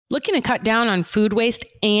Looking to cut down on food waste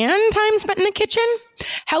and time spent in the kitchen?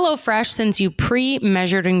 HelloFresh sends you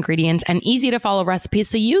pre-measured ingredients and easy-to-follow recipes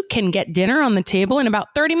so you can get dinner on the table in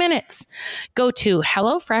about 30 minutes. Go to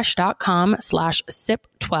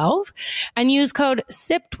HelloFresh.com/SIP12 and use code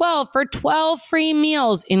SIP12 for 12 free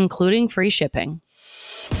meals, including free shipping.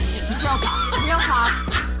 Real talk.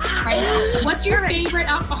 Right now. What's your favorite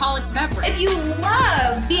alcoholic beverage? If you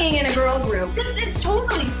love being in a girl group, this is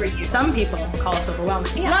totally for you. Some people call us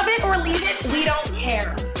overwhelming. Yeah. Love it or leave it, we don't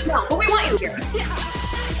care. No, but we want you here. Yeah.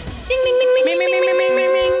 Ding, ding, ding, ding, ding, ding, ding,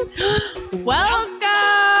 ding, ding. Welcome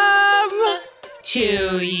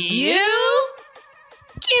to you.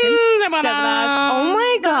 Oh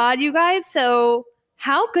my God, you guys. So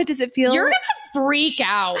how good does it feel? You're going to freak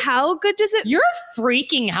out. How good does it You're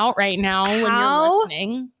freaking out right now when you're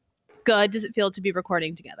listening. Good does it feel to be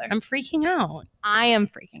recording together? I'm freaking out. I am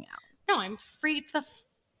freaking out. No, I'm freaked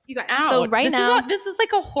you guys out. So This is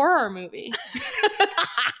like a horror movie.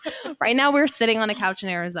 Right now we're sitting on a couch in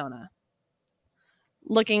Arizona.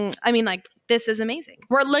 This is amazing.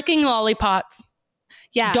 We're licking lollipops.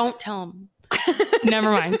 Yeah. Don't tell them.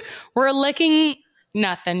 Never mind. We're licking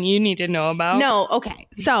nothing you need to know about. No, okay.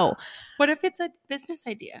 So what if it's a business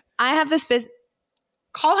idea? I have this business.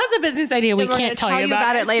 Call has a business idea we can't tell you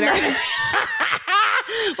about it later.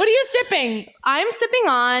 What are you sipping? I'm sipping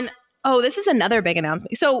on, this is another big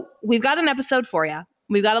announcement. So we've got an episode for you.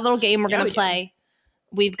 We've got a little game we're going to play.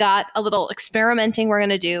 We've got a little experimenting we're going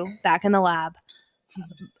to do back in the lab.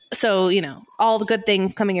 So, all the good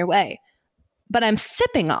things coming your way. But I'm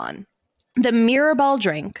sipping on the Mirrorball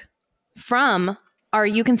drink from our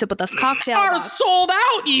You Can Sip With Us cocktail box. Sold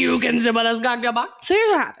out You Can Sip With Us cocktail box. So here's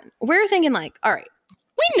what happened. We're thinking all right.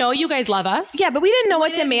 We know you guys love us. Yeah, but we didn't know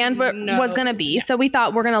what demand was going to be. Yeah. So we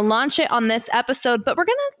thought we're going to launch it on this episode. But we're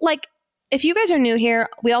going to, if you guys are new here,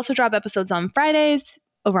 we also drop episodes on Fridays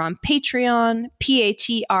over on Patreon,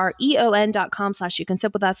 patreon.com/You Can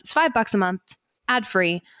Sip With Us. It's $5 a month, ad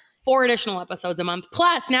free. 4 additional episodes a month.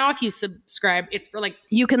 Plus, now if you subscribe, it's for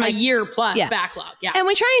you can a year plus backlog. Yeah. And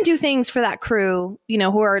we try and do things for that crew,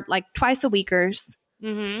 who are twice a weekers.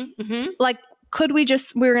 Mm-hmm. Mm-hmm. Could we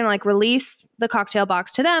we're going to release the cocktail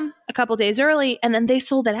box to them a couple days early, and then they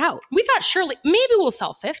sold it out. We thought surely maybe we'll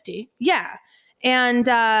sell 50. Yeah. And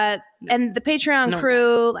the Patreon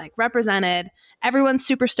crew represented, everyone's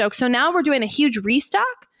super stoked. So now we're doing a huge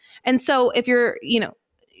restock. And so if you're,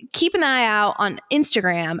 keep an eye out on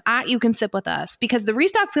Instagram at You Can Sip With Us, because the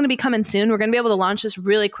restock's going to be coming soon. We're going to be able to launch this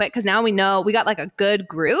really quick because now we know we got a good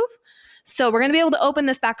groove. So we're going to be able to open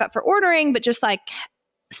this back up for ordering, but just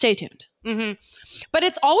stay tuned. Mm-hmm. But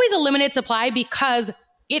it's always a limited supply because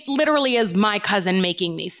it literally is my cousin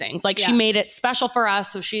making these things. She made it special for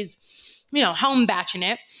us. So she's, home batching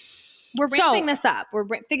it. We're ramping this up. We're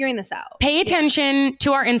figuring this out. Pay attention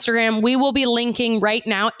to our Instagram. We will be linking right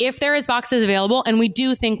now if there is boxes available. And we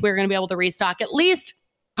do think we're going to be able to restock at least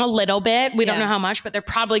a little bit. We don't know how much, but they're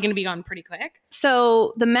probably going to be gone pretty quick.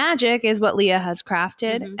 So the magic is what Leah has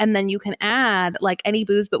crafted. Mm-hmm. And then you can add any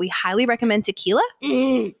booze, but we highly recommend tequila.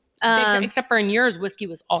 Mm. Except for in yours, whiskey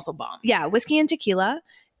was also bomb. Yeah, whiskey and tequila.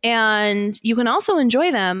 And you can also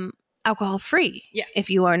enjoy them alcohol-free. Yes.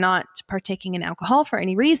 If you are not partaking in alcohol for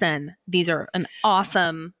any reason, these are an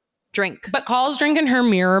awesome drink. But Call's drinking her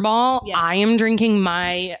Mirrorball. Yeah. I am drinking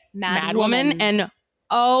my Mad Woman. And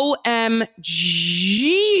OMG,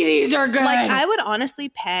 these are good. I would honestly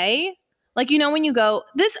pay... when you go,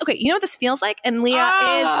 you know what this feels like? And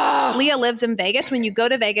Leah lives in Vegas. When you go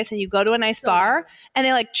to Vegas and you go to a nice bar and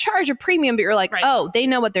they charge a premium, but you're right. Oh, they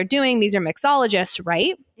know what they're doing. These are mixologists,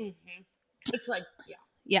 right? Mm-hmm. It's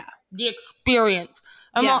yeah. The experience.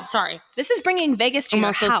 I'm not sorry. This is bringing Vegas to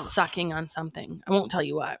your house. Sucking on something. I won't tell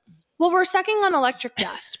you what. Well, we're sucking on electric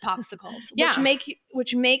dust popsicles, which makes you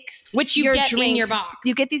get drinks, in your box.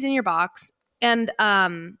 You get these in your box, and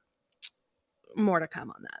more to come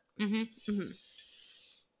on that. Mm-hmm. Mm-hmm.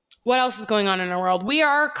 What else is going on in our world? We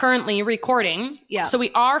are currently recording. Yeah. So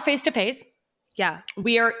we are face to face. Yeah.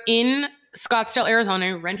 We are in Scottsdale,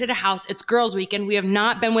 Arizona. We rented a house. It's girls' weekend. We have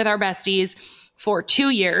not been with our besties for 2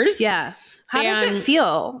 years. Yeah. How does it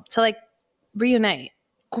feel to reunite?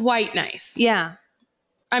 Quite nice. Yeah.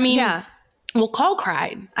 I mean, well, Call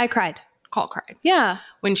cried. I cried. Call cried. Yeah.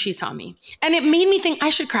 When she saw me. And it made me think I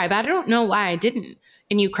should cry, but I don't know why I didn't.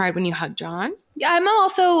 And you cried when you hugged John? Yeah, I'm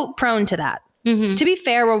also prone to that. To be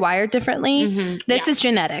fair, we're wired differently. This is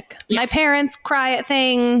genetic. My parents cry at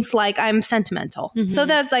things, like I'm sentimental. So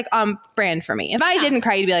that's like on brand for me. If I didn't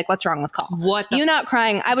cry, you'd be like, what's wrong with Call? You not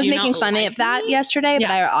crying. I was making fun of that yesterday,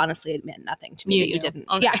 but I honestly it meant nothing to me that you didn't.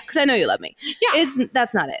 Okay. Yeah, because I know you love me. Yeah.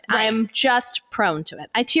 That's not it. Right. I'm just prone to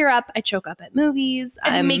it. I tear up. I choke up at movies.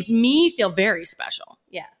 It make me feel very special.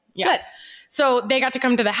 Yeah. Good. So they got to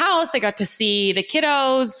come to the house. They got to see the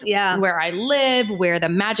kiddos, where I live, where the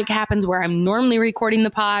magic happens, where I'm normally recording the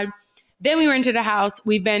pod. Then we rented a house.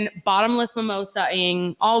 We've been bottomless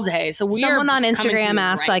mimosa-ing all day. So someone on Instagram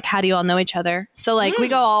asked, like, how do you all know each other? So like we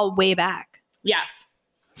go all way back. Yes.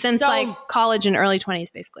 Since like college and early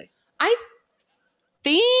 20s, basically. I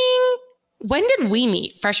think, when did we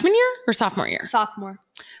meet? Freshman year or sophomore year?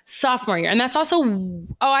 Sophomore year. And that's also,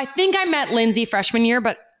 I think I met Lindsay freshman year,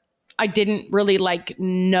 but I didn't really like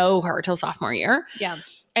know her till sophomore year. Yeah.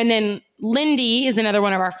 And then Lindy is another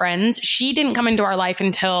one of our friends. She didn't come into our life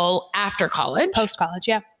until after college. Post-college,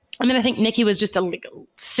 yeah. And then I think Nikki was just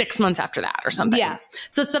 6 months after that or something. Yeah.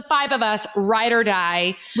 So it's the five of us, ride or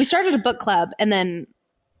die. We started a book club and then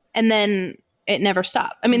it never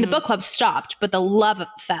stopped. I mean, the book club stopped, but the love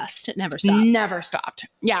fest, it never stopped. Never stopped.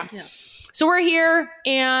 Yeah. So we're here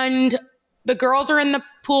and the girls are in the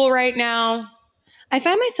pool right now. I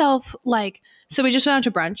find myself like, so we just went out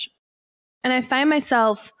to brunch and I find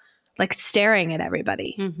myself like staring at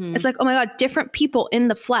everybody. It's like, oh my God, different people in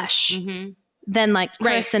the flesh than like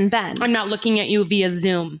Chris and Ben. I'm not looking at you via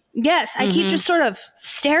Zoom. Yes. I keep just sort of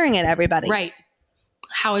staring at everybody. Right.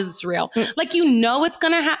 How is this real? Like, it's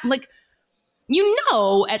going to happen. Like,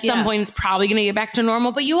 at some point it's probably going to get back to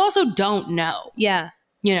normal, but you also don't know. Yeah.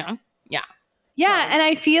 Yeah. Yeah. And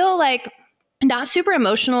I feel like not super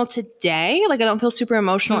emotional today. Like I don't feel super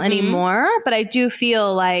emotional anymore, but I do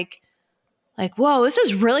feel like, whoa, this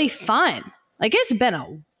is really fun. Like it's been a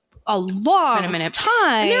long minute.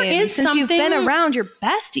 time and there is since you've been around your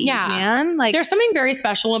besties, man. Like there's something very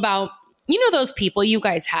special about, those people you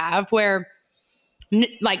guys have where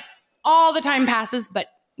like all the time passes, but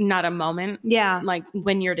not a moment. Yeah. Like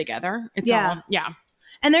when you're together, it's all.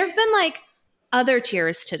 And there've been like other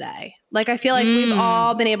tears today. Like I feel like we've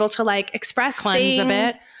all been able to like express cleanse things a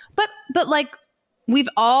bit. But like we've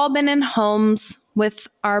all been in homes with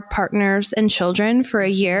our partners and children for a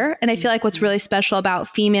year. And I feel like what's really special about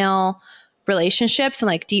female relationships and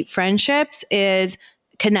like deep friendships is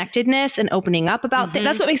connectedness and opening up about things.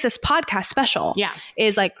 That's what makes this podcast special. Yeah.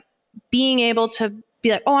 Is like being able to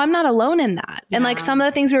be like, oh, I'm not alone in that. And like some of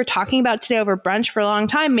the things we were talking about today over brunch for a long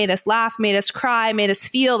time made us laugh, made us cry, made us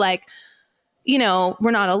feel like,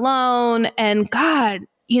 we're not alone. And God,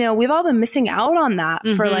 we've all been missing out on that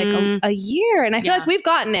for like a year. And I feel like we've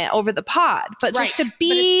gotten it over the pod, but just to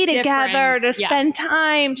be together, to spend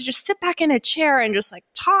time, to just sit back in a chair and just like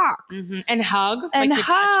talk and hug and like, to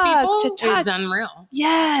touch people is unreal.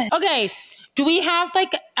 Yes. Okay. Do we have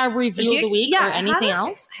like a review of the week or anything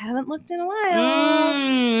else? I haven't looked in a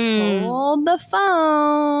while. Hold the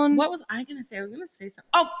phone. What was I going to say? I was going to say something.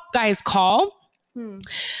 Oh, guys, call.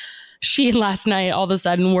 She last night, all of a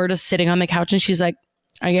sudden, we're just sitting on the couch and she's like,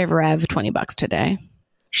 I gave Rev $20 today.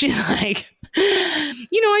 She's like,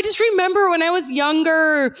 I just remember when I was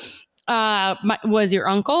younger, was your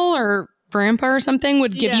uncle or grandpa or something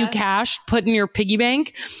would give you cash, put in your piggy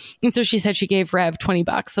bank. And so she said she gave Rev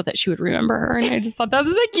 $20 so that she would remember her. And I just thought that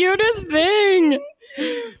was the cutest thing.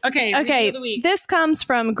 Okay. This comes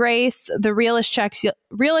from Grace, the realest chicks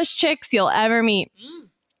you'll ever meet.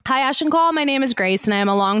 Hi, Ash and Call. My name is Grace, and I am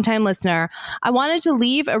a longtime listener. I wanted to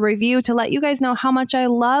leave a review to let you guys know how much I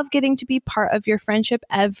love getting to be part of your friendship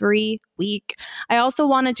every week. I also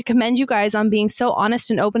wanted to commend you guys on being so honest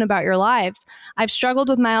and open about your lives. I've struggled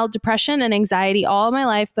with mild depression and anxiety all of my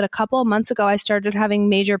life, but a couple of months ago, I started having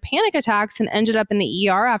major panic attacks and ended up in the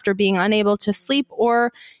ER after being unable to sleep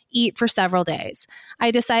or eat for several days.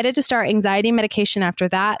 I decided to start anxiety medication after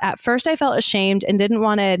that. At first, I felt ashamed and didn't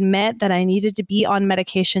want to admit that I needed to be on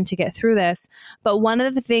medication to get through this. But one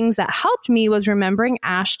of the things that helped me was remembering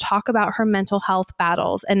Ash talk about her mental health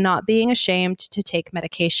battles and not being ashamed to take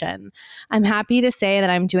medication. I'm happy to say that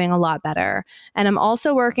I'm doing a lot better. And I'm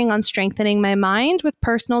also working on strengthening my mind with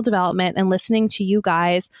personal development and listening to you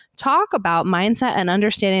guys talk about mindset and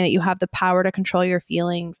understanding that you have the power to control your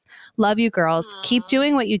feelings. Love you, girls. Keep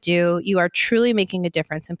doing what you do. You are truly making a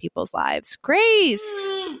difference in people's lives.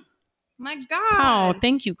 Grace. My God. Oh,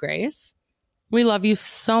 thank you, Grace. We love you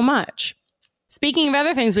so much. Speaking of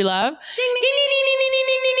other things we love. Ding, ding, ding, ding,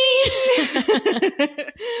 ding, ding,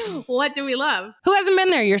 ding. What do we love? Who hasn't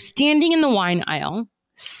been there? You're standing in the wine aisle,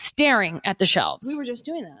 staring at the shelves. We were just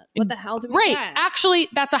doing that. What the hell did we get? Right. Actually,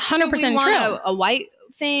 that's 100% true. A white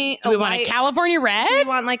thing? Do we want a California red? Do we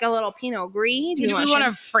want like a little Pinot Gris? Do we want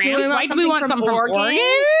a France white? Do we want something from Oregon?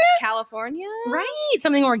 California? Right.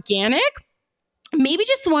 Something organic. Maybe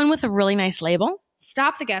just one with a really nice label.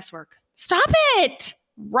 Stop the guesswork. Stop it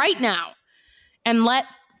right now. And let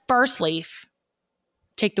First Leaf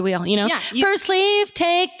take the wheel, Yeah. First Leaf,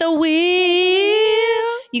 take the wheel.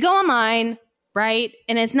 You go online, right?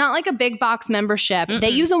 And it's not like a big box membership. They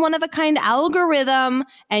use a one-of-a-kind algorithm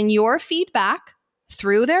and your feedback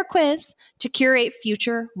through their quiz to curate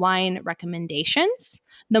future wine recommendations.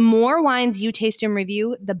 The more wines you taste and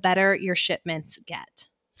review, the better your shipments get.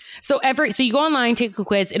 So you go online, take a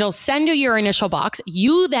quiz. It'll send you your initial box.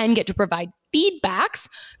 You then get to provide feedback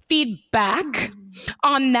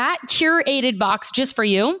on that curated box just for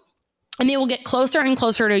you. And they will get closer and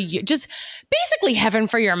closer to you. Just basically heaven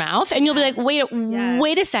for your mouth. And you'll be like,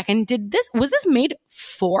 wait a second. Was this made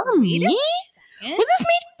for me? Was this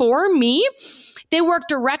made for me? They work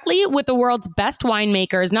directly with the world's best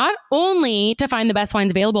winemakers, not only to find the best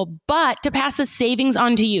wines available, but to pass the savings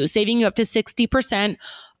on to you, saving you up to 60%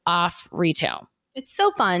 off retail. It's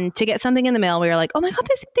so fun to get something in the mail where you're like, oh my God,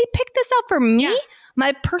 they picked this out for me? Yeah.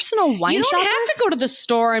 My personal wine shoppers? You don't have to go to the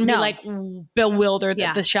store and be like bewildered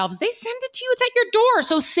at the shelves. They send it to you. It's at your door.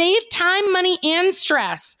 So save time, money, and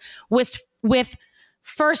stress with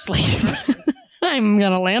First Leaf. I'm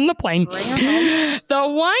going to land the plane. The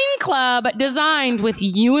wine club designed with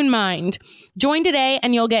you in mind. Join today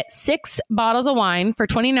and you'll get 6 bottles of wine for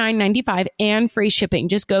 $29.95 and free shipping.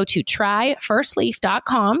 Just go to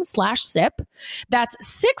tryfirstleaf.com/sip. That's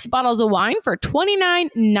 6 bottles of wine for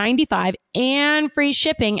 $29.95 and free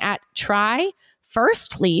shipping at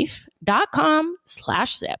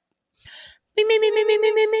tryfirstleaf.com/sip.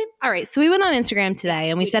 All right. So we went on Instagram today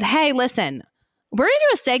and we said, hey, listen, we're going to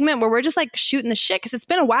do a segment where we're just like shooting the shit because it's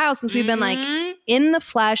been a while since we've been like in the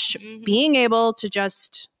flesh, being able to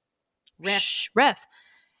just riff.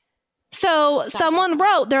 So someone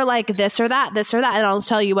wrote, they're like this or that. And I'll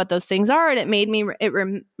tell you what those things are. And it made me,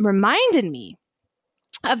 reminded me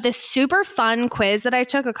of this super fun quiz that I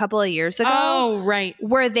took a couple of years ago. Oh, right.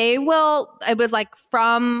 Where it was like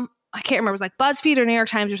from, I can't remember, it was like BuzzFeed or New York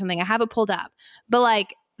Times or something. I have it pulled up. But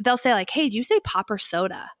like, they'll say like, hey, do you say pop or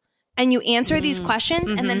soda? And you answer these questions,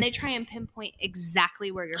 and then they try and pinpoint exactly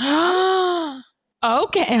where you're from.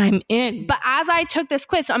 Okay, I'm in. But as I took this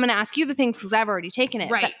quiz, so I'm going to ask you the things because I've already taken it.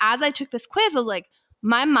 Right. But as I took this quiz, I was like,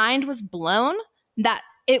 my mind was blown that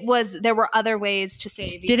there were other ways to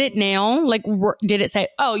say. Did it nail? Like, did it say,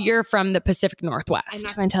 oh, you're from the Pacific Northwest? I'm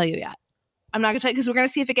not going to tell you yet. I'm not going to tell you because we're going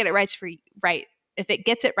to see if it gets it right. If it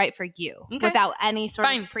gets it right for you without any sort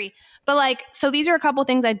of But like, so these are a couple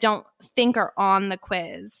things I don't think are on the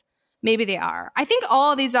quiz. Maybe they are. I think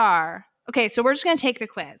all of these are. Okay, so we're just going to take the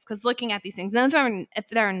quiz because looking at these things. Then if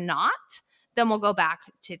they're not, then we'll go back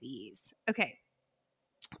to these. Okay.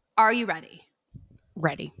 Are you ready?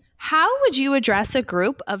 Ready. How would you address a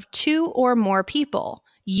group of 2 or more people?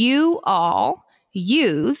 You all,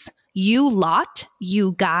 yous, you lot,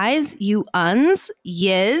 you guys, you uns,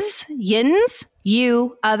 yiz, yins,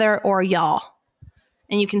 you, other, or y'all.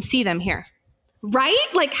 And you can see them here. Right?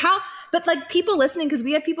 Like how... But like people listening, because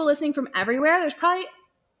we have people listening from everywhere. There's probably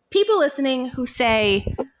people listening who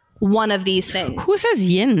say one of these things. Who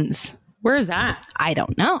says yins? Where's that? I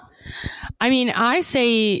don't know. I mean, I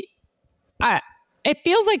say, it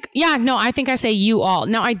feels like, I think I say you all.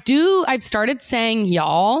 Now I've started saying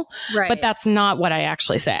y'all, but that's not what I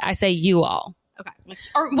actually say. I say you all. Okay.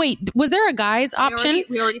 Or wait, was there a guys option?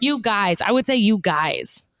 You guys. I would say you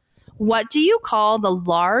guys. What do you call the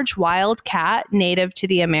large wild cat native to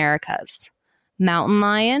the Americas? Mountain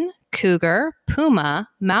lion, cougar, puma,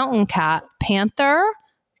 mountain cat, panther,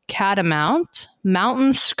 catamount,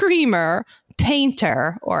 mountain screamer,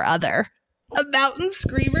 painter, or other. A mountain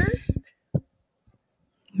screamer?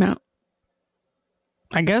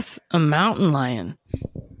 I guess a mountain lion.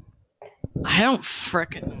 I don't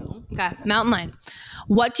frickin' know. Okay, mountain lion.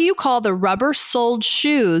 What do you call the rubber-soled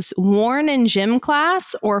shoes worn in gym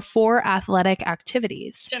class or for athletic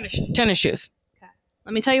activities? Tennis shoes. Okay.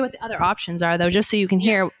 Let me tell you what the other options are, though, just so you can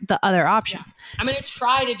hear the other options. Yeah. I'm going to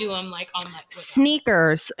try to do them like on my...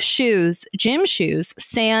 Sneakers, shoes, gym shoes,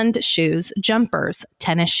 sand shoes, jumpers,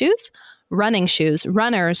 tennis shoes, running shoes,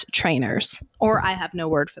 runners, trainers. Or I have no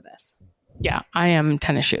word for this. Yeah, I am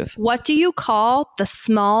tennis shoes. What do you call the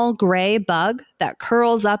small gray bug that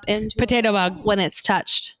curls up into potato bug when it's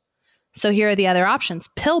touched? So here are the other options.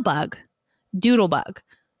 Pill bug, doodle bug,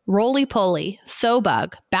 roly-poly, sew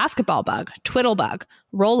bug, basketball bug, twiddle bug,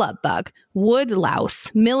 roll-up bug, wood louse,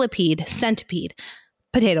 millipede, centipede.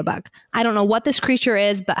 potato bug. I don't know what this creature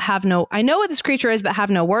is, but I know what this creature is, but have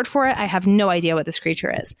no word for it. I have no idea what this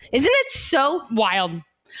creature is. Isn't it so wild?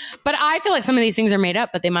 But I feel like some of these things are made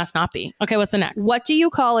up, but they must not be. Okay, what's the next? What do you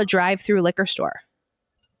call a drive-through liquor store?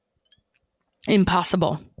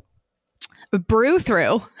 Impossible.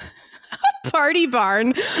 Brew-through. Party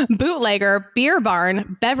barn, bootlegger, beer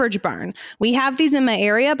barn, beverage barn. We have these in my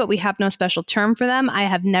area, but we have no special term for them. I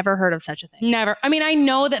have never heard of such a thing. Never. I mean, I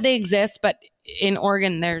know that they exist, but in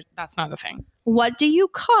Oregon, that's not a thing. What do you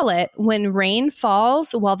call it when rain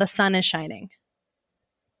falls while the sun is shining?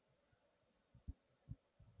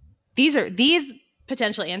 These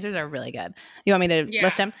potential answers are really good. You want me to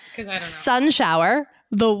list them? Because I don't know. Sun shower.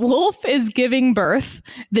 The wolf is giving birth.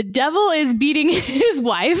 The devil is beating his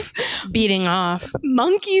wife. Beating off.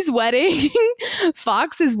 Monkey's wedding.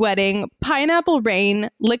 Fox's wedding. Pineapple rain.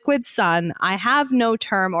 Liquid sun. I have no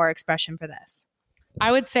term or expression for this.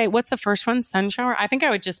 I would say, what's the first one? Sun shower? I think I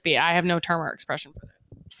would just be, I have no term or expression for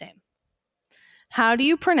this. Same. How do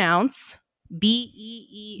you pronounce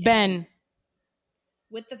B-E-E? Ben.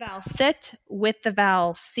 With the vowel sit, with the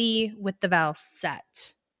vowel C, with the vowel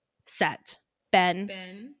set. Set.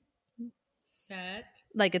 Ben. Set.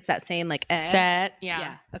 Like it's that same like set.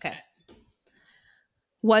 Yeah. Okay. Set.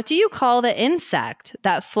 What do you call the insect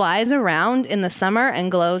that flies around in the summer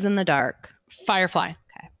and glows in the dark? Firefly.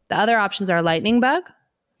 Okay. The other options are lightning bug,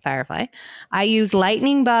 firefly. I use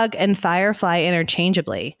lightning bug and firefly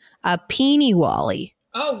interchangeably. A peeny wally.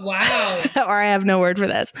 Oh, wow. Or I have no word for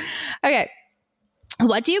this. Okay.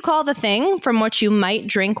 What do you call the thing from which you might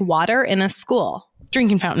drink water in a school?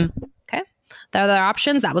 Drinking fountain. Okay. The other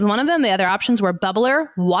options, that was one of them. The other options were bubbler,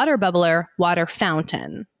 water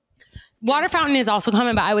fountain. Water fountain is also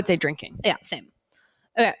common, but I would say drinking. Yeah, same.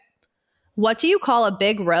 Okay. What do you call a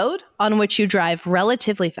big road on which you drive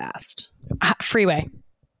relatively fast? Freeway.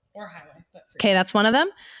 Or highway. Okay, that's one of them.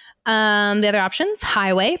 The other options,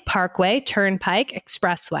 highway, parkway, turnpike,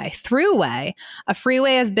 expressway, throughway. A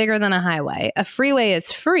freeway is bigger than a highway. A freeway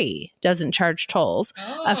is free, doesn't charge tolls.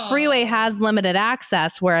 Oh. A freeway has limited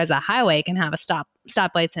access, whereas a highway can have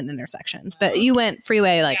stoplights and intersections. But you went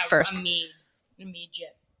freeway first.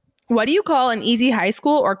 Immediate. What do you call an easy high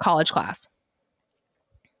school or college class?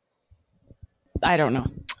 I don't know.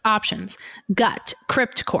 Options, gut,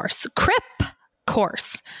 crypt course,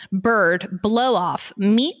 course, bird, blow off,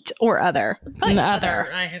 meet, or other.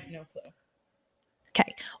 Other. I have no clue.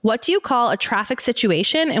 Okay. What do you call a traffic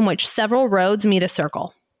situation in which several roads meet a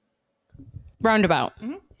circle? Roundabout.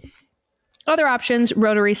 Mm-hmm. Other options,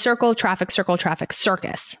 rotary circle, traffic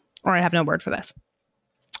circus. Or I have no word for this.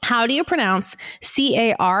 How do you pronounce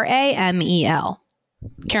caramel?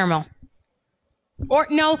 Caramel. Or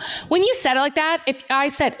no, when you said it like that, I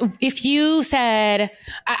say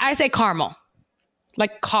caramel.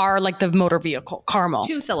 Like car, like the motor vehicle. Caramel.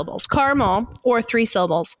 2 syllables. Caramel or 3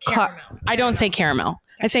 syllables. Caramel. I don't say caramel.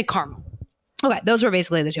 I say caramel. Okay, those were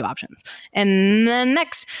basically the 2 options. And then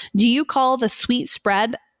next, do you call the sweet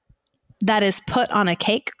spread that is put on a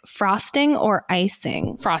cake frosting or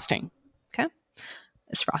icing? Frosting. Okay.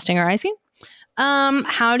 Is frosting or icing?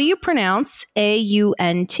 How do you pronounce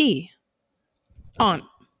A-U-N-T? Aunt.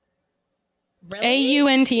 Really?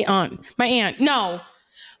 A-U-N-T, aunt. My aunt. No.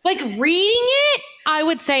 Like reading it, I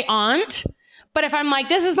would say aunt. But if I'm like,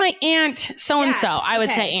 this is my aunt so-and-so, I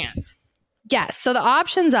would say aunt. Yes. So the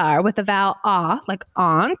options are with the vowel ah, like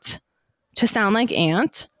aunt, to sound like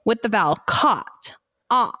aunt, with the vowel caught,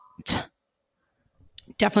 aunt.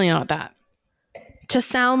 Definitely not that. To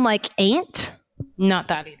sound like ain't. Not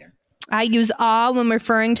that either. I use ah when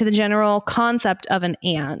referring to the general concept of an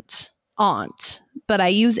aunt, but I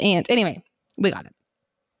use aunt. Anyway, we got it.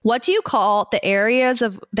 What do you call the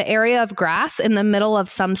area of grass in the middle of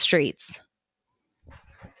some streets?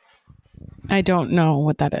 I don't know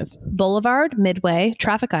what that is. Boulevard, midway,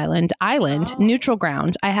 traffic island, neutral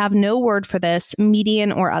ground. I have no word for this,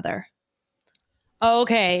 median or other.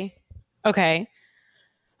 Okay.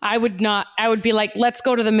 I would be like, let's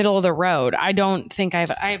go to the middle of the road. I don't think I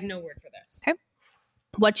have no word for this. Okay.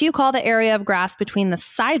 What do you call the area of grass between the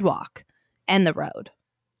sidewalk and the road?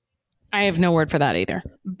 I have no word for that either.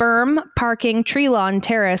 Berm, parking, tree lawn,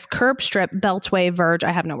 terrace, curb strip, beltway, verge.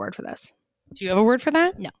 I have no word for this. Do you have a word for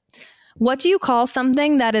that? No. What do you call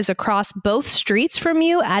something that is across both streets from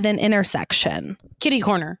you at an intersection? Kitty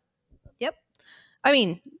corner. Yep. I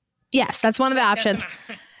mean, yes, that's one of the options.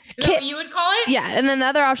 Is that what you would call it? Yeah. And then the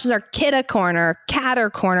other options are kitta corner, catter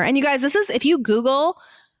corner. And you guys, this is, if you Google,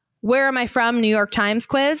 where am I from, New York Times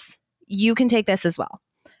quiz, you can take this as well.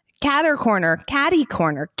 Catter corner, catty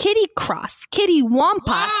corner, kitty cross, kitty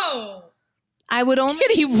wampus. Whoa. I would only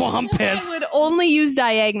kitty wampus. I would only use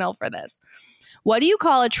diagonal for this. What do you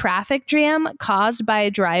call a traffic jam caused by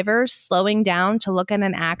drivers slowing down to look at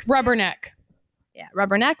an accident? Rubberneck. Yeah,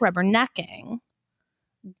 rubberneck, rubbernecking.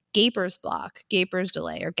 Gaper's block, gaper's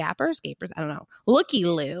delay, or gapers, I don't know.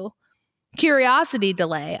 Looky-loo. Curiosity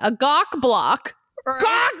delay, a gawk block.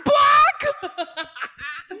 Gawk block?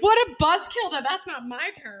 What a buzzkill. That's not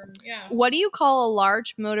my term. Yeah. What do you call a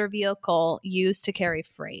large motor vehicle used to carry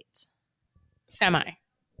freight? Semi?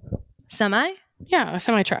 Yeah, a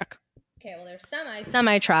semi-truck. Okay, well, there's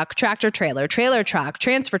semi-truck, tractor-trailer, trailer truck,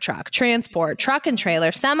 transfer truck, transport, truck and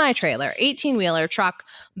trailer, semi-trailer, 18-wheeler, truck,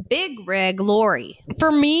 big rig, lorry.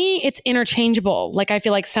 For me, it's interchangeable. Like, I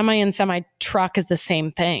feel like semi and semi-truck is the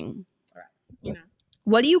same thing. Right. You know.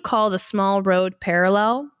 What do you call the small road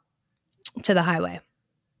parallel to the highway?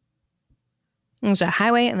 There's a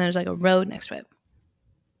highway and there's like a road next to it.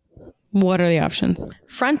 What are the options?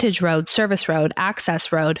 Frontage road, service road,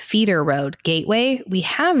 access road, feeder road, gateway. We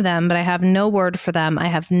have them, but I have no word for them. I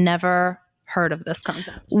have never heard of this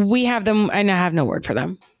concept. We have them, and I have no word for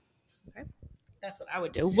them. Okay. That's what I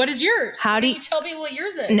would do. What is yours? How do you tell me what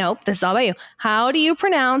yours is? Nope, this is all about you. How do you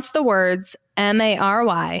pronounce the words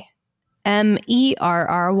M-A-R-Y,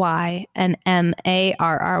 M-E-R-R-Y, and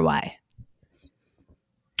M-A-R-R-Y?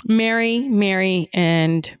 Mary,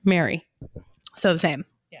 and Mary. So the same.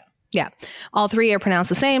 Yeah. All three are pronounced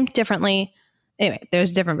the same, differently. Anyway, there's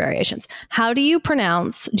different variations. How do you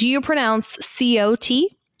pronounce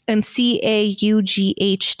C-O-T and C-A-U-G-H-T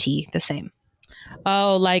the same?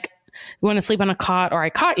 Oh, like you want to sleep on a cot, or I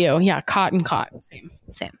caught you. Yeah, cot and cot.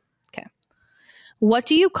 Same. Okay. What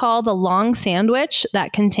do you call the long sandwich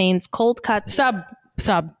that contains cold cuts? Sub.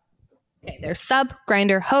 Okay, there's sub,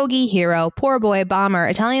 grinder, hoagie, hero, poor boy, bomber,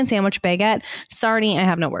 Italian sandwich, baguette, sardine. I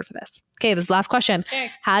have no word for this. Okay, this is the last question.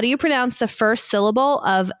 Okay. How do you pronounce the first syllable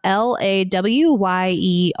of L-A-W-Y-E-R?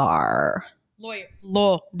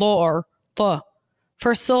 Lawyer.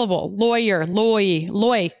 First syllable. Lawyer.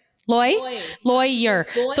 Lawyer.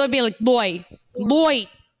 So it'd be like loy.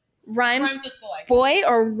 Rhymes with boy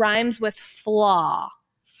or rhymes with flaw?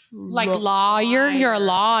 Like lawyer. You're a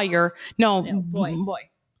lawyer. No, boy.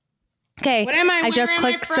 Okay. What am I? I just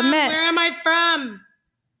clicked submit. Where am I from?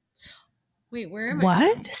 Wait, where am I?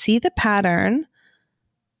 What? See the pattern?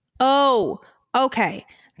 Oh, okay.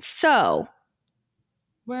 So,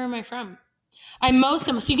 where am I from? I'm most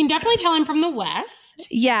similar. So you can definitely tell I'm from the West.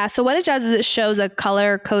 Yeah. So what it does is it shows a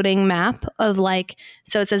color coding map of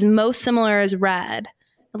so it says most similar is red,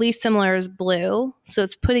 least similar is blue. So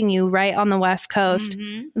it's putting you right on the West Coast.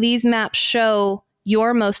 Mm-hmm. These maps show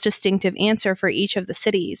your most distinctive answer for each of the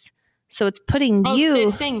cities. So it's putting you.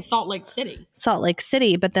 It's saying Salt Lake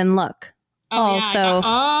City. But then look.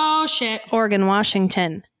 Oh, shit. Oregon,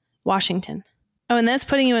 Washington. Oh, and that's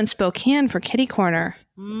putting you in Spokane for Kitty Corner.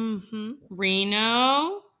 Mm-hmm.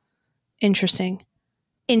 Reno. Interesting.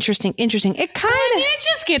 It kind of... it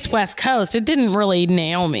just gets West Coast. It didn't really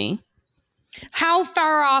nail me. How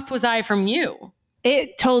far off was I from you?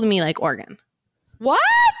 It told me like Oregon. What?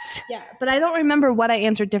 Yeah, but I don't remember what I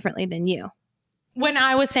answered differently than you. When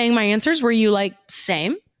I was saying my answers, were you like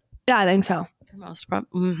same? Yeah, I think so. For most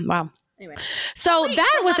wow. Anyway, so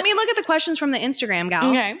let me look at the questions from the Instagram gal.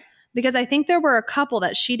 Okay, because I think there were a couple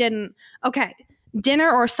that she didn't. Okay,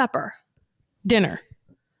 dinner or supper? Dinner.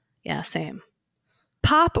 Yeah, same.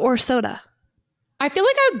 Pop or soda? I feel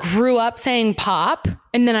like I grew up saying pop,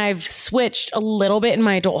 and then I've switched a little bit in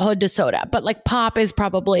my adulthood to soda. But like pop is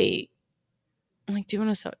probably. I'm like, do you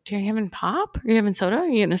want a soda? Do you having pop? Are you having soda? Are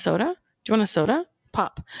you getting a soda? Do you want a soda?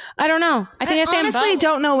 Pop. I don't know. I think I say honestly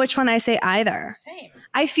don't know which one I say either. Same.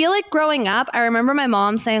 I feel like growing up, I remember my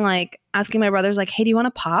mom saying asking my brothers hey, do you want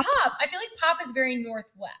a pop? Pop. I feel like pop is very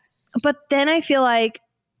Northwest. But then I feel like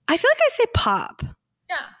I say pop.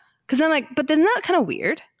 Yeah. Because I'm like, but isn't that kind of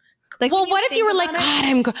weird? Like, well, what if you were like,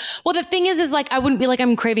 God, well, the thing is like, I wouldn't be like,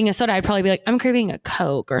 I'm craving a soda. I'd probably be like, I'm craving a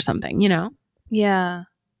Coke or something, you know? Yeah.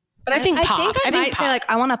 But I think pop. I think I might say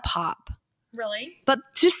I want a pop. Really? But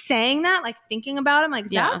just saying that, thinking about it, I'm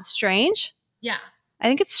is that strange? Yeah. I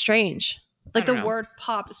think it's strange. Like the know. Word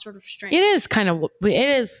pop is sort of strange. It is kind of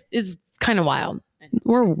wild.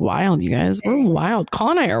 We're wild, you guys. We're wild.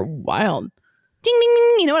 Colin and I are wild. Ding, ding,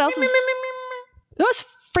 ding. You know what else is? You know what's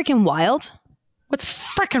freaking wild? What's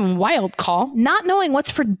freaking wild, Col? Not knowing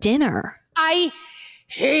what's for dinner. I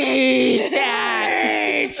hate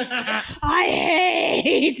that. I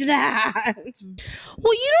hate that.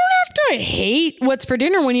 Well, you don't have to hate what's for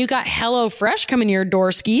dinner when you got HelloFresh coming to your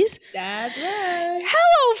door skis. That's right.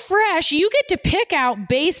 HelloFresh, you get to pick out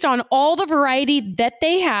based on all the variety that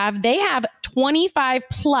they have. They have 25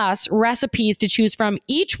 plus recipes to choose from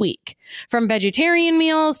each week, from vegetarian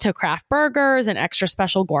meals to craft burgers and extra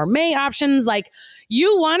special gourmet options. Like,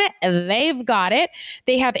 you want it, they've got it.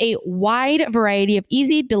 They have a wide variety of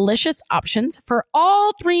easy, delicious options for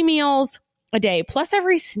all 3 meals a day, plus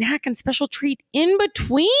every snack and special treat in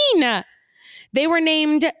between. They were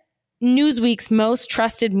named Newsweek's most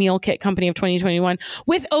trusted meal kit company of 2021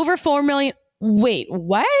 with over 4 million. Wait,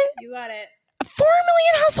 what? You got it. 4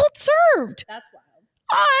 million households served. That's wild.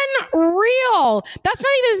 Unreal. That's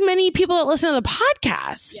not even as many people that listen to the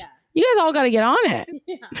podcast. Yeah. You guys all got to get on it.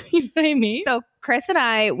 Yeah. You know what I mean? So Chris and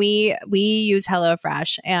I, we use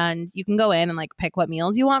HelloFresh, and you can go in and like pick what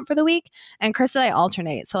meals you want for the week. And Chris and I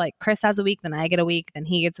alternate. So like Chris has a week, then I get a week, then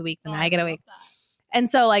he gets a week, then I get a week. And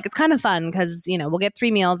so like it's kind of fun because, you know, we'll get 3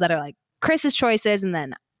 meals that are like Chris's choices, and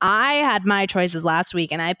then I had my choices last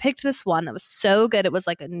week, and I picked this one that was so good. It was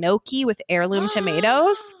like a gnocchi with heirloom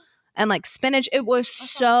tomatoes and like spinach. It was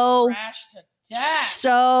so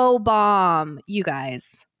bomb, you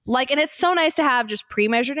guys. Like, and it's so nice to have just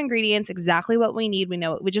pre-measured ingredients, exactly what we need. We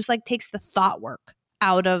know it just like takes the thought work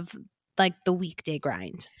out of like the weekday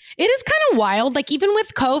grind. It is kind of wild. Like, even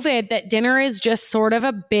with COVID, that dinner is just sort of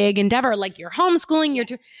a big endeavor. Like, you're homeschooling, you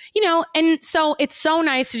know, and so it's so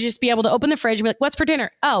nice to just be able to open the fridge and be like, what's for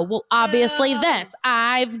dinner? Oh, well, obviously this.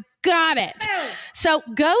 I've got it. So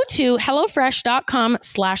go to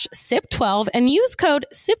HelloFresh.com/sip12 and use code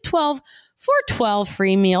SIP12 for 12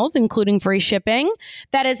 free meals, including free shipping.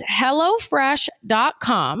 That is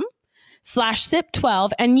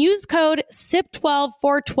HelloFresh.com/sip12 and use code SIP12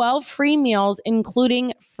 for 12 free meals,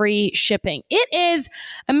 including free shipping. It is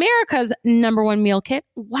America's #1 meal kit.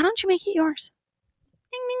 Why don't you make it yours?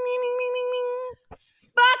 Ding, ding, ding, ding, ding, ding, ding.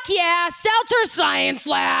 Fuck yeah, Seltzer Science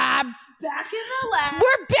Lab. Back in the lab.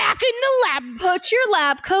 We're back in the lab. Put your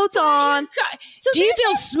lab coats on. Do you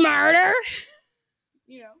feel smarter?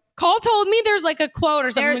 You know. Cole told me there's like a quote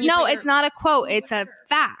or something. No, it's not a quote. It's a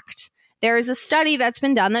fact. There is a study that's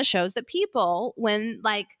been done that shows that people, when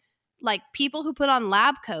like people who put on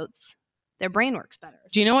lab coats, their brain works better.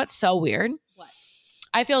 Do you know what's so weird? What?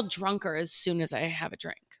 I feel drunker as soon as I have a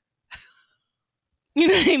drink. You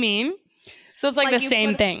know what I mean? So it's like the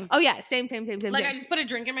same thing. Oh yeah, same. Like, I just put a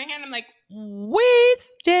drink in my hand. I'm like,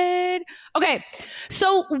 wasted. Okay,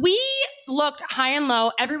 so we looked high and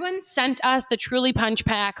low. Everyone sent us the Truly Punch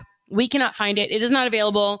pack. We cannot find it. It is not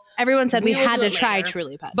available. Everyone said we had to try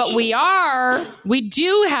Truly Punch. But we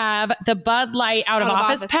do have the Bud Light Out of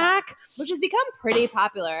Office pack, which has become pretty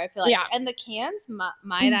popular, I feel like. Yeah. And the cans,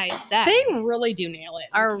 might I say, they really do nail it.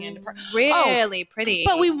 Are really pretty.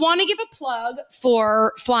 But we want to give a plug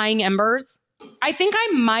for Flying Embers. I think I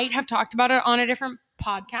might have talked about it on a different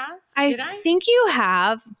podcast. I think you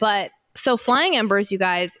have, but so Flying Embers, you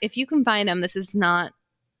guys, if you can find them, this is not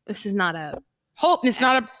a hope. It's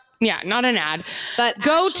not an ad. But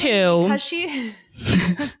go to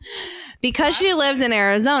because she lives in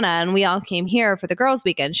Arizona and we all came here for the girls'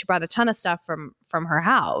 weekend. She brought a ton of stuff from her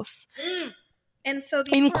house. And so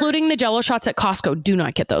including the Jell-O shots at Costco. Do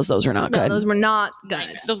not get those. Those are not good. Those were not good.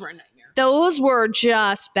 Nightmare. Those were a nightmare. Those were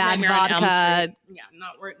just bad vodka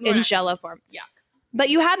in Jell-O form. Yeah. But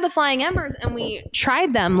you had the Flying Embers and we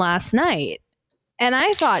tried them last night. And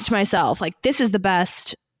I thought to myself, like, this is the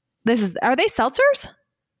best. Are they seltzers?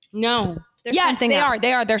 No. Yes, they are.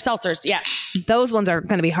 They are. They're seltzers. Yeah. Those ones are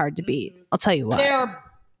going to be hard to beat. I'll tell you what. They're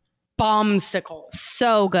bombsicles.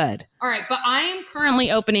 So good. All right. But I am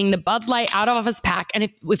currently opening the Bud Light Out of Office pack. And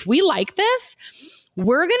if we like this,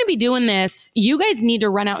 we're going to be doing this. You guys need to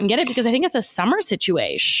run out and get it because I think it's a summer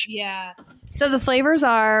situation. Yeah. So the flavors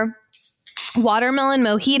are watermelon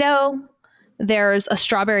mojito. There's a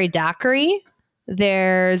strawberry daiquiri.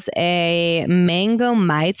 There's a mango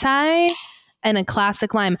Mai Tai and a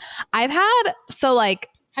classic lime. Have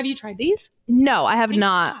you tried these? No, I have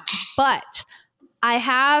not. But I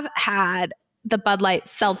have had the Bud Light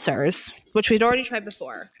seltzers, which we'd already tried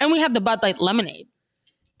before. And we have the Bud Light lemonade.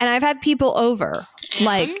 And I've had people over,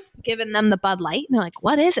 giving them the Bud Light. And they're like,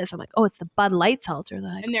 what is this? I'm like, oh, it's the Bud Light seltzer.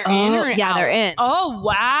 They're like, and they're in or yeah, out? They're in. Oh,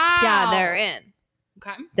 wow. Yeah, they're in.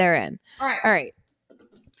 Okay. They're in. All right.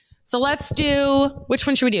 So let's do, which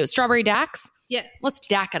one should we do? Strawberry Dax? Yeah. Let's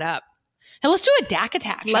DAC it up. Hey, let's do a DAC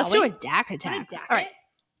attack, Let's do a DAC attack. All right.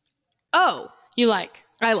 Oh. You like?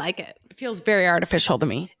 I like it. It feels very artificial to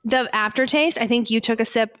me. The aftertaste, I think you took a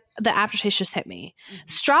sip. The aftertaste just hit me. Mm-hmm.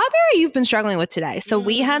 Strawberry, you've been struggling with today. So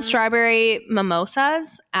we had strawberry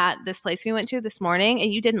mimosas at this place we went to this morning,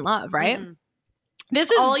 and you didn't love, right? Mm-hmm.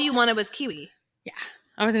 This is all you wanted was kiwi. Yeah,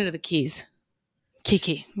 I was into the keys.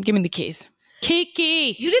 Kiki, give me the keys.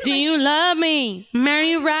 Kiki, You do you love me?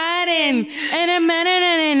 Mary riding.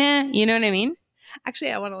 You know what I mean?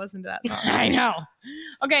 Actually, I want to listen to that song. I know.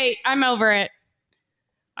 Okay, I'm over it.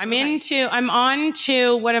 I'm on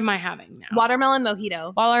to, what am I having now? Watermelon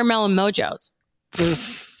mojito. Watermelon mojos.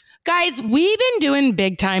 Guys, we've been doing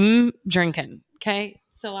big time drinking. Okay.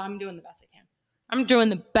 So I'm doing the best I can. I'm doing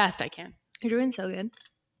the best I can. You're doing so good.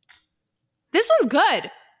 This one's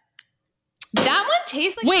good. That one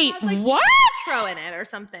tastes like Wait, it has like what? cilantro in it or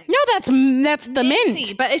something. No, that's the Minty,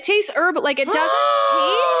 mint. but it tastes herbal. Like it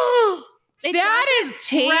doesn't taste. That is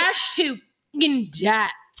fresh to in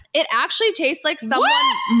death. It actually tastes like someone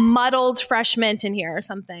muddled fresh mint in here or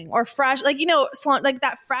something, or fresh, like like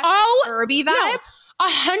that fresh herby vibe. No.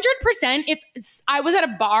 100%. If I was at a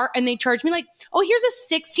bar and they charged me like, oh, here's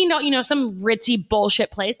a $16, some ritzy bullshit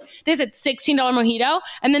place. There's a $16 mojito,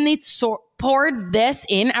 and then they poured this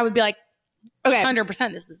in, I would be like, okay,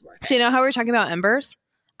 100%. This is worth it. So you know how we were talking about embers?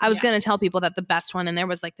 I was going to tell people that the best one in there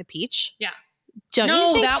was like the peach. Yeah.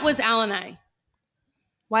 No, that was Alanai.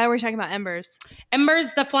 Why are we talking about embers?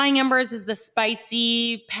 Embers, the Flying Embers is the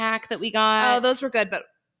spicy pack that we got. Oh, those were good, but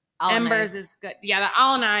Embers is good. Yeah, the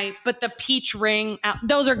Alanai, but the peach ring,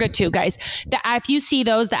 those are good too, guys. If you see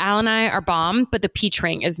those, the Alanai are bomb, but the peach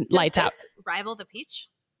ring is lights out. Rival the peach?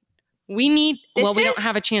 We need, we don't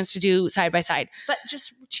have a chance to do side by side. But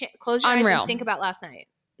just close your eyes and think about last night.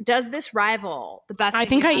 Does this rival the best? I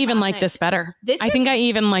think I even like this better. I think I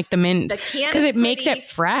even like the mint because it makes it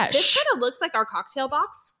fresh. This kind of looks like our cocktail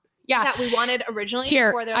box. Yeah, that we wanted originally.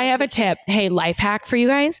 Here, I have a tip. Hey, life hack for you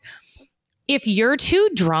guys. If you're too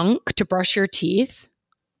drunk to brush your teeth,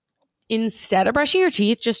 instead of brushing your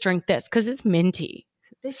teeth, just drink this because it's minty.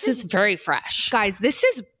 This is very fresh. Guys, this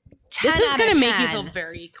is 10 This is going to make you 10. feel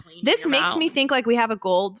very clean. This makes me think like we have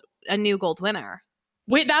a new gold winner.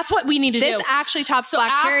 Wait, that's what we need to do. This actually tops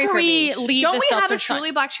black cherry for me. Don't we have a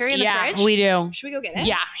truly black cherry in the fridge? Yeah, we do. Should we go get it?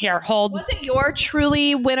 Yeah, here, hold. Was it your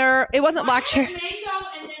truly winner? It wasn't black cherry.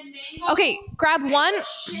 Okay, grab one.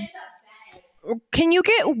 Can you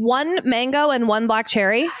get one mango and one black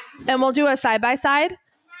cherry? And we'll do a side by side.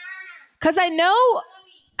 Because I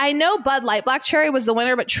know Bud Light black cherry was the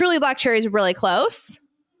winner, but truly black cherry is really close.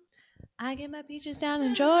 I get my peaches down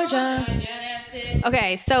in Georgia.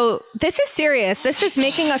 Okay, so this is serious. This is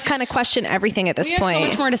making us kind of question everything at this point. We have so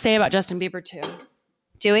much more to say about Justin Bieber too.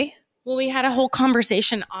 Do we? Well, we had a whole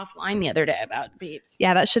conversation offline the other day about beats.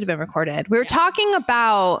 Yeah, that should have been recorded. We were talking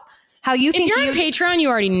about how you think if you're on Patreon, you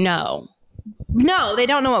already know. No, they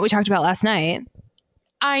don't know what we talked about last night.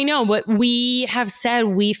 I know, but we have said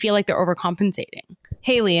we feel like they're overcompensating.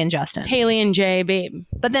 Haley and Justin. Haley and Jay, babe.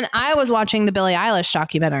 But then I was watching the Billie Eilish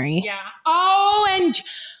documentary. Yeah. Oh, and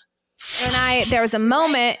there was a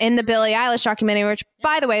moment in the Billie Eilish documentary, which,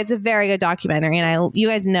 by the way, is a very good documentary. And you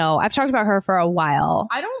guys know, I've talked about her for a while.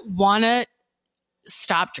 I don't want to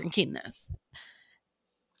stop drinking this.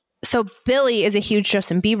 So Billie is a huge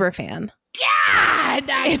Justin Bieber fan. Yeah,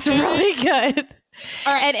 it's really good.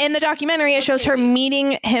 All right. And in the documentary, it shows her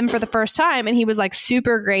meeting him for the first time, and he was like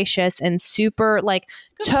super gracious and super like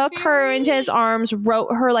took her into his arms, wrote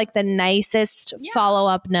her like the nicest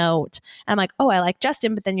follow-up note. And I'm like, oh, I like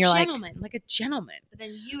Justin, but then you're like a gentleman. But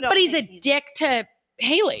then you don't. But he's a dick to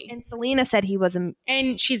Haley. And Selena said he was,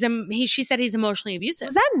 and she said he's emotionally abusive.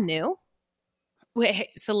 Was that new? Wait,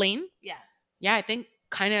 Celine? Yeah, I think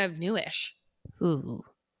kind of newish. Ooh.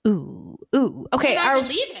 Okay, I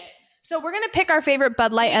believe it. So we're going to pick our favorite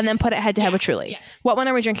Bud Light and then put it head to head with Truly. Yes. What one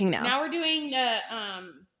are we drinking now? Now we're doing the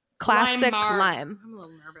classic lime. I'm a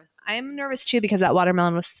little nervous. I'm nervous too because that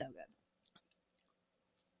watermelon was so good.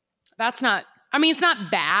 That's not, I mean, it's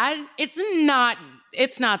not bad. It's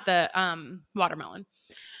not the watermelon.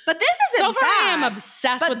 But this isn't so far bad. I am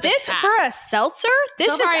obsessed with this pack. For a seltzer,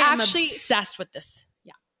 this so far is actually obsessed with this.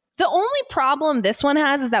 Yeah. The only problem this one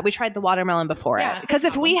has is that we tried the watermelon before it. Because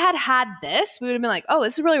if we had this, we would have been like, oh,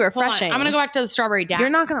 this is really refreshing. I'm going to go back to the strawberry dab. You're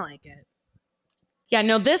not going to like it. Yeah,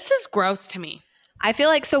 no, this is gross to me. I feel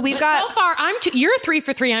like, so we've got. So far, you're 3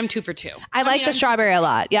 for 3. I'm 2 for 2. I like the strawberry a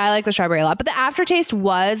lot. Yeah, I like the strawberry a lot. But the aftertaste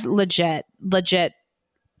was legit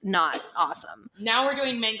not awesome. Now we're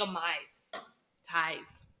doing mango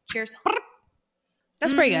ties. Cheers.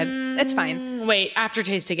 That's pretty good. It's fine. Wait,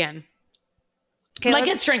 aftertaste again. Okay, like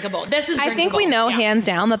it's drinkable. This is drinkable. I think we know hands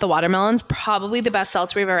down that the watermelon's probably the best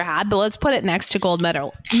seltzer we've ever had, but let's put it next to gold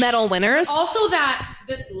medal winners. Also that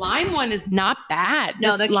this lime one is not bad.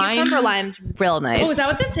 No, the cucumber lime's real nice. Oh, is that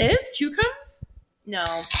what this is? Cucumbers? No.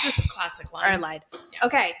 Just classic lime. I lied.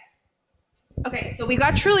 Yeah. Okay, so we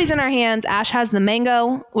got Truly's in our hands. Ash has the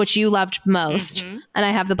mango, which you loved most, and I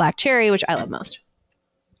have the black cherry, which I love most.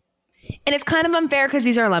 And it's kind of unfair because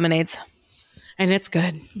these are lemonades. And it's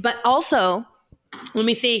good. But also, Let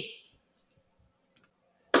me see.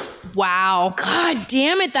 wow. God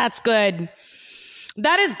damn it. That's good.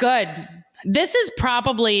 That is good. This is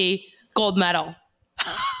probably gold medal.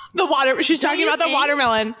 She's talking about the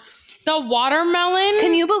watermelon. The watermelon.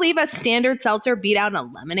 Can you believe a standard seltzer beat out a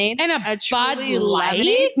lemonade? And a Bud truly Light?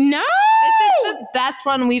 lemonade? No. This is the best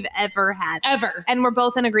one we've ever had. Ever. And we're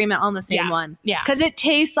both in agreement on the same one. Yeah. Because it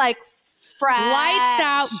tastes like fresh. Lights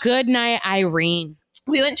out. Good night, Irene.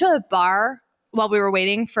 We went to a bar while we were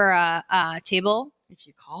waiting for a table If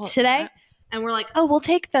you call it today. that. And we're like, oh, we'll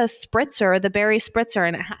take the spritzer, the berry spritzer.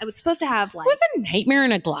 And it was supposed to have like. It was a nightmare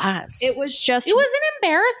in a glass. It was just. It was an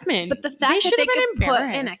embarrassment. But the fact that they could put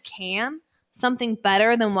in a can something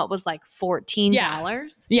better than what was like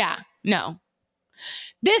 $14. Yeah. No.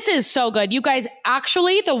 This is so good. You guys,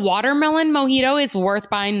 actually, the watermelon mojito is worth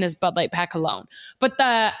buying this Bud Light pack alone. But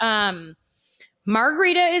the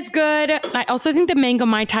margarita is good. I also think the mango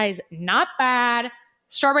Mai Tai is not bad.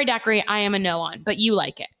 Strawberry daiquiri, I am a no on, but you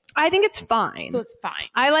like it. I think it's fine. So it's fine.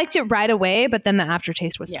 I liked it right away, but then the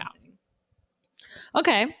aftertaste was something.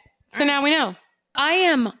 Okay. So now we know. I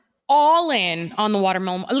am all in on the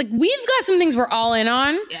watermelon. Like, we've got some things we're all in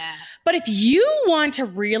on. Yeah. But if you want to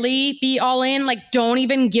really be all in, like, don't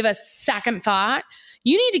even give a second thought,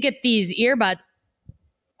 you need to get these earbuds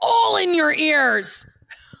all in your ears.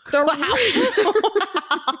 Wow.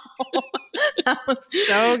 That was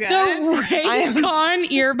so good. The Raycon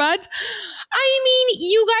earbuds. I mean,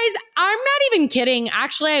 you guys, I'm not even kidding.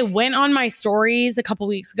 Actually, I went on my stories a couple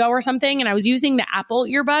weeks ago or something, and I was using the Apple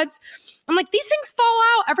earbuds. I'm like, these things fall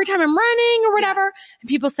out every time I'm running or whatever. Yeah. And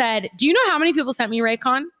people said, do you know how many people sent me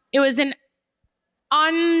Raycon? It was an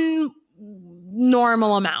unnormal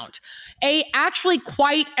amount. Actually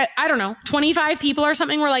quite, I don't know, 25 people or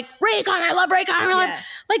something were like, Raycon, I love Raycon.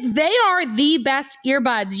 Like, they are the best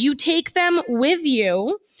earbuds. You take them with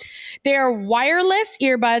you. They're wireless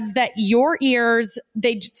earbuds that your ears,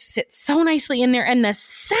 they just sit so nicely in there. And the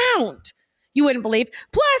sound, you wouldn't believe.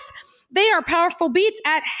 Plus, they are powerful beats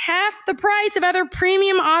at half the price of other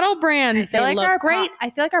premium auto brands. They look great. I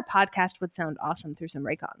feel like our podcast would sound awesome through some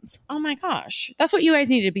Raycons. Oh my gosh. That's what you guys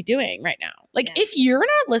need to be doing right now. Like, if you're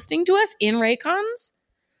not listening to us in Raycons,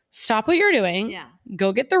 stop what you're doing. Yeah.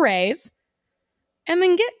 Go get the Rays and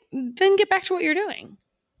then get back to what you're doing.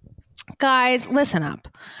 Guys, listen up.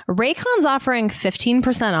 Raycon's offering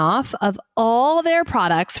 15% off of all their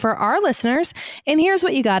products for our listeners. And here's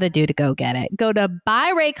what you got to do to go get it. Go to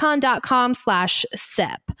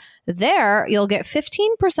buyraycon.com/sip. There, you'll get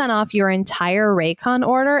 15% off your entire Raycon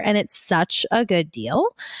order. And it's such a good deal.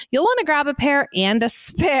 You'll want to grab a pair and a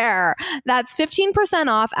spare. That's 15%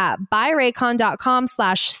 off at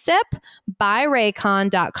buyraycon.com/sip.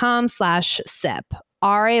 Buyraycon.com/sip.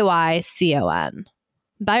 RAYCON.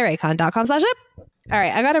 Buyraycon.com/sip. All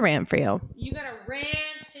right, I got a rant for you. You got a rant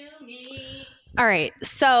to me. All right,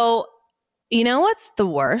 so you know what's the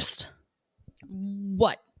worst?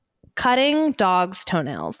 What? Cutting dogs'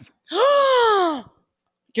 toenails.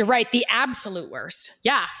 You're right. The absolute worst.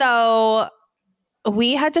 Yeah. So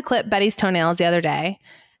we had to clip Betty's toenails the other day.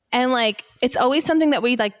 And like, it's always something that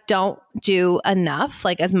we like don't do enough,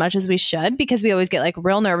 like as much as we should, because we always get like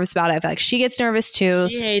real nervous about it. I feel like she gets nervous too.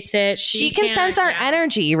 She hates it. She can sense our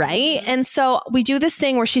energy, right? Mm-hmm. And so we do this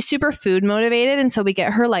thing where she's super food motivated. And so we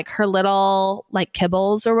get her like her little like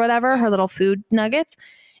kibbles or whatever, her little food nuggets.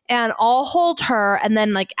 And I'll hold her. And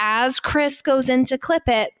then like as Chris goes in to clip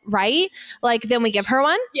it, right? Like then we give her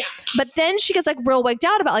one. Yeah. But then she gets like real wigged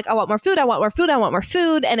out about like, I want more food. I want more food. I want more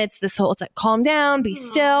food. And it's this whole, it's like, calm down, be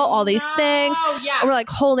still, all these things. Yeah. And we're like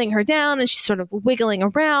holding her down and she's sort of wiggling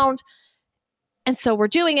around. And so we're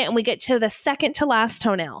doing it and we get to the second to last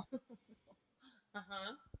toenail.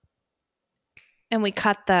 And we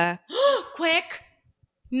cut the quick.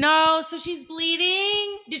 No, so she's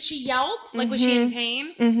bleeding. Did she yelp? Like, was she in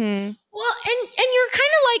pain? Mm-hmm. Well, and you're kind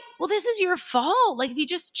of like, well, this is your fault. Like, if you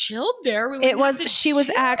just chilled there, she was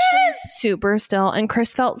actually super still, and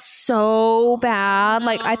Chris felt so bad.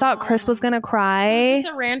 Like, I thought Chris was gonna cry. So is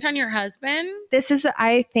this a rant on your husband?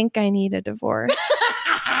 I think I need a divorce.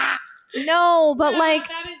 No, but like,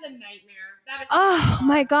 that is a nightmare. Oh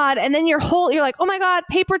my God. And then you're like, oh my God,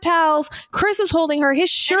 paper towels. Chris is holding her. His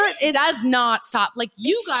shirt does not stop. Like,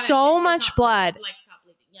 you got so much blood. Like, stop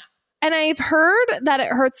bleeding. Yeah. And I've heard that it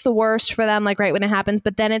hurts the worst for them, like right when it happens,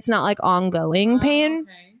 but then it's not like ongoing pain.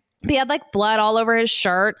 Okay. He had like blood all over his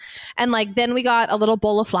shirt. And like, then we got a little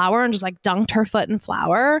bowl of flour and just like dunked her foot in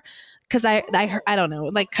flour. Cause I don't know,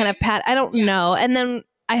 like kind of I don't know. And then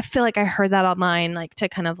I feel like I heard that online, like to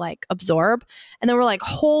kind of like absorb. And then we're like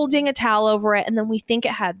holding a towel over it. And then we think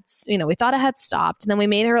it had, we thought it had stopped. And then we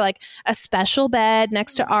made her like a special bed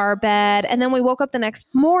next to our bed. And then we woke up the next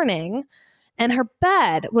morning and her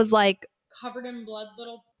bed was like covered in blood,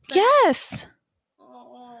 little. Yes.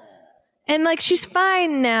 Oh. And like, she's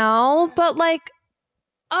fine now, but like,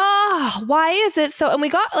 why is it so? And we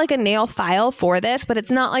got like a nail file for this, but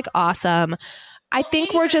it's not like awesome. I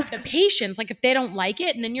think we're just the patients, like if they don't like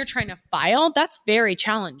it and then you're trying to file, that's very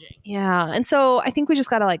challenging. Yeah. And so I think we just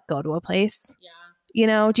got to like go to a place.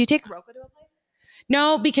 Yeah. Do you take Roka to a place?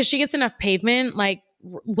 No, because she gets enough pavement. Like,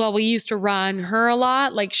 well, we used to run her a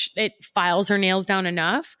lot. Like it files her nails down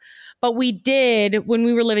enough. But we did, when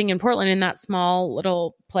we were living in Portland in that small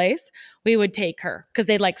little place, we would take her because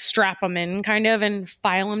they'd like strap them in kind of and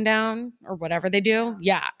file them down or whatever they do.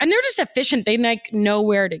 Yeah. And they're just efficient. They like know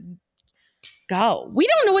where to go. We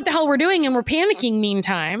don't know what the hell we're doing and we're panicking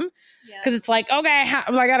meantime because it's like, okay,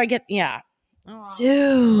 I gotta get, Dude.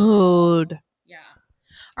 Yeah.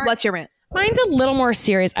 Right. What's your rant? Mine's a little more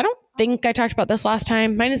serious. I don't think I talked about this last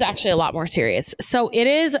time. Mine is actually a lot more serious. So it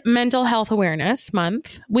is Mental Health Awareness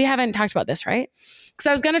Month. We haven't talked about this, right? Because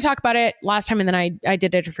I was going to talk about it last time and then I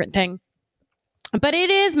did a different thing. But it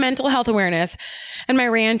is mental health awareness. And my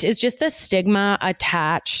rant is just the stigma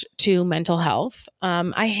attached to mental health.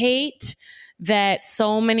 I hate that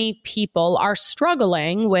so many people are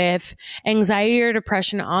struggling with anxiety or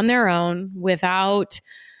depression on their own without,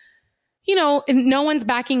 no one's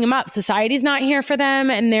backing them up. Society's not here for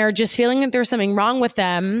them and they're just feeling that there's something wrong with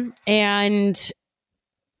them. And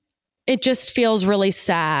it just feels really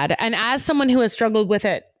sad. And as someone who has struggled with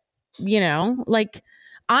it, like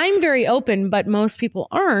I'm very open, but most people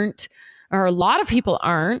aren't, or a lot of people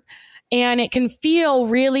aren't. And it can feel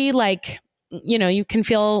really like, you can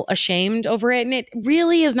feel ashamed over it. And it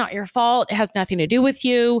really is not your fault. It has nothing to do with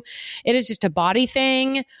you. It is just a body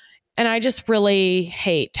thing. And I just really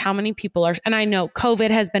hate how many people are, and I know COVID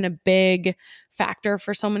has been a big factor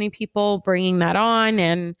for so many people bringing that on.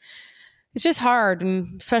 And it's just hard.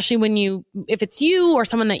 And especially if it's you or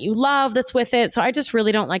someone that you love that's with it. So I just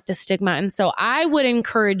really don't like the stigma. And so I would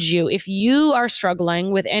encourage you, if you are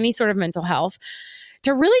struggling with any sort of mental health,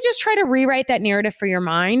 to really just try to rewrite that narrative for your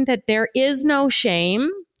mind that there is no shame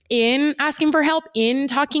in asking for help, in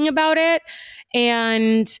talking about it,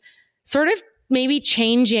 and sort of maybe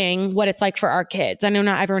changing what it's like for our kids. I know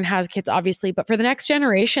not everyone has kids, obviously, but for the next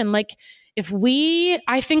generation, like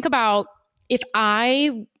I think about if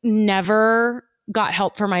I never got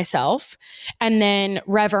help for myself and then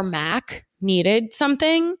Rev or Mac needed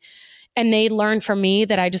something and they learned from me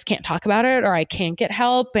that I just can't talk about it or I can't get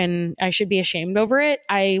help and I should be ashamed over it,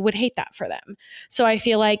 I would hate that for them. So I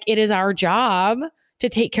feel like it is our job to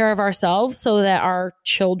take care of ourselves so that our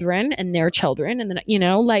children and their children and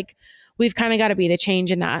then, we've kind of got to be the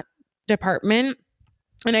change in that department.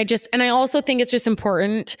 And I also think it's just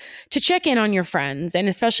important to check in on your friends. And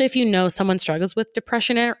especially if someone struggles with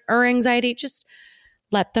depression or anxiety, just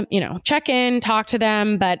let them, check in, talk to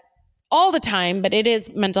them, but all the time. But it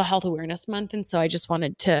is Mental Health Awareness Month. And so I just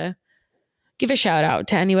wanted to give a shout out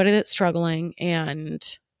to anybody that's struggling and,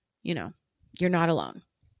 you're not alone.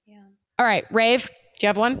 Yeah. All right, Rave, do you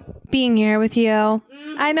have one? Being here with you.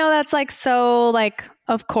 Mm-hmm. I know that's like so like,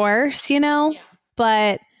 of course,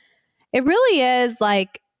 but it really is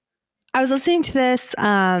like, I was listening to this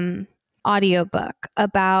audiobook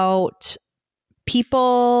about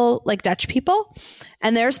people, like Dutch people,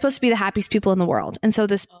 and they're supposed to be the happiest people in the world. And so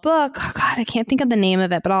this book, I can't think of the name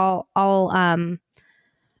of it, but I'll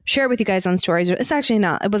share it with you guys on stories. It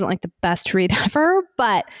wasn't like the best read ever,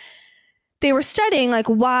 but they were studying like,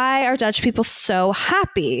 why are Dutch people so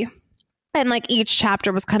happy? And like each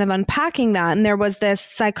chapter was kind of unpacking that. And there was this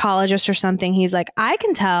psychologist or something. He's like, I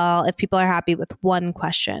can tell if people are happy with one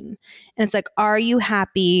question. And it's like, are you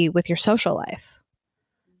happy with your social life?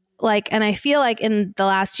 Like, and I feel like in the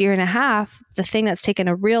last year and a half, the thing that's taken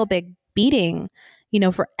a real big beating,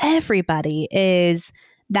 for everybody is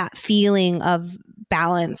that feeling of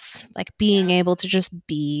balance, like being able to just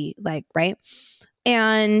be like, right.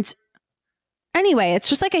 And anyway, it's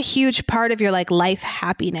just like a huge part of your like life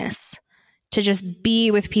happiness to just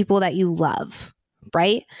be with people that you love,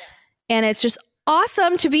 right? And it's just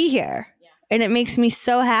awesome to be here. Yeah. And it makes me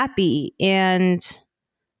so happy. And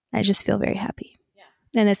I just feel very happy. Yeah.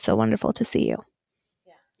 And it's so wonderful to see you.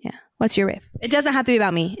 Yeah. What's your rave? It doesn't have to be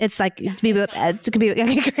about me. It's like, it could be,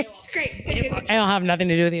 okay, great. I don't have nothing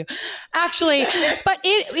to do with you. Actually, but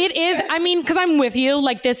it is, because I'm with you,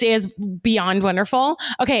 like this is beyond wonderful.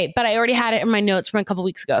 Okay, but I already had it in my notes from a couple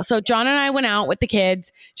weeks ago. So John and I went out with the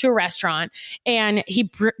kids to a restaurant and he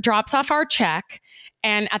drops off our check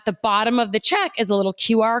And at the bottom of the check is a little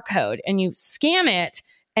QR code, and you scan it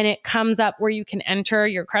and it comes up where you can enter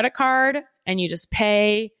your credit card and you just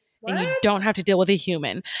pay. And you don't have to deal with a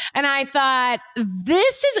human. And I thought,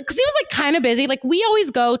 this is, because he was like kind of busy. Like, we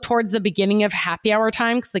always go towards the beginning of happy hour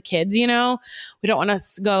time because the kids, we don't want to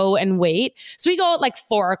go and wait. So we go at like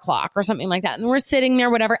 4:00 or something like that. And we're sitting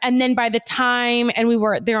there, whatever. And then by the time, and we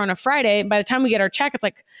were there on a Friday, by the time we get our check, it's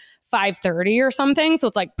like 5:30 or something. So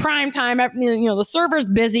it's like prime time. The server's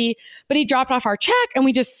busy, but he dropped off our check and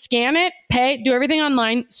we just scan it, pay, do everything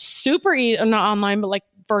online, super easy, not online, but like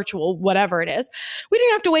virtual, whatever it is. We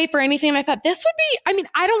didn't have to wait for anything. And I thought this would be,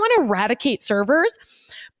 I don't want to eradicate servers,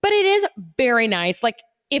 but it is very nice. Like,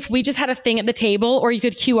 if we just had a thing at the table, or you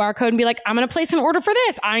could QR code and be like, I'm going to place an order for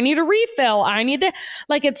this. I need a refill. I need the,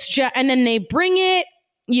 like, it's just, and then they bring it.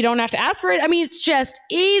 You don't have to ask for it. It's just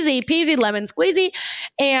easy peasy lemon squeezy.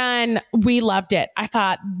 And we loved it. I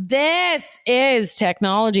thought, this is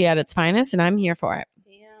technology at its finest, and I'm here for it.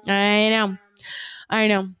 Damn. I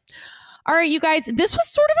know. All right, you guys, this was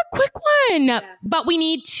sort of a quick one, but we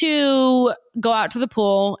need to go out to the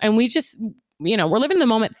pool, and we just, we're living in the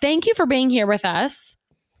moment. Thank you for being here with us.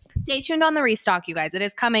 Stay tuned on the restock, you guys. It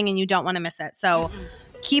is coming and you don't want to miss it. So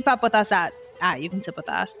keep up with us at You Can Sip With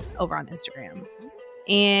Us over on Instagram.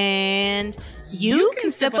 And you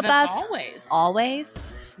can sip with us always.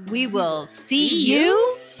 We will see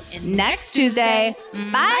you next Tuesday.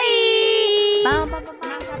 Bye.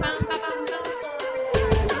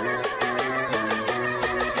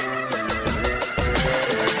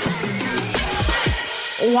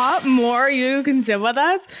 Want more You Can Sip With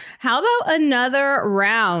Us? How about another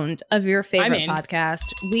round of your favorite podcast?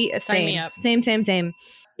 Sign me up. Same.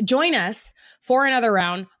 Join us for another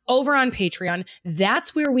round over on Patreon.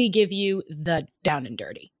 That's where we give you the down and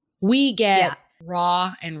dirty. We get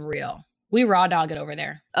raw and real. We raw dog it over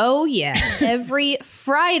there. Oh, yeah. Every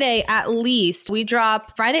Friday, at least, we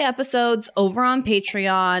drop Friday episodes over on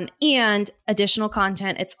Patreon and additional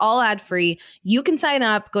content. It's all ad free. You can sign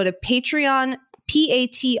up. Go to Patreon,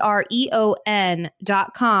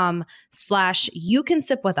 patreon.com/You Can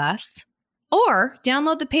Sip With Us, or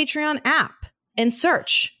download the Patreon app and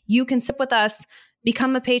search You Can Sip With Us.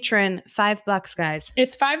 Become a patron. $5, guys.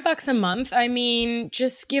 It's $5 a month.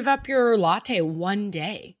 Just give up your latte one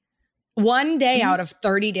day. One day out of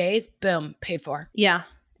 30 days, boom, paid for. Yeah.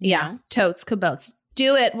 Totes, kabotes.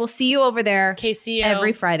 Do it. We'll see you over there. KCO.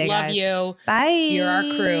 Every Friday, Love guys. you. Bye. You're our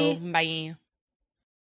crew. Bye.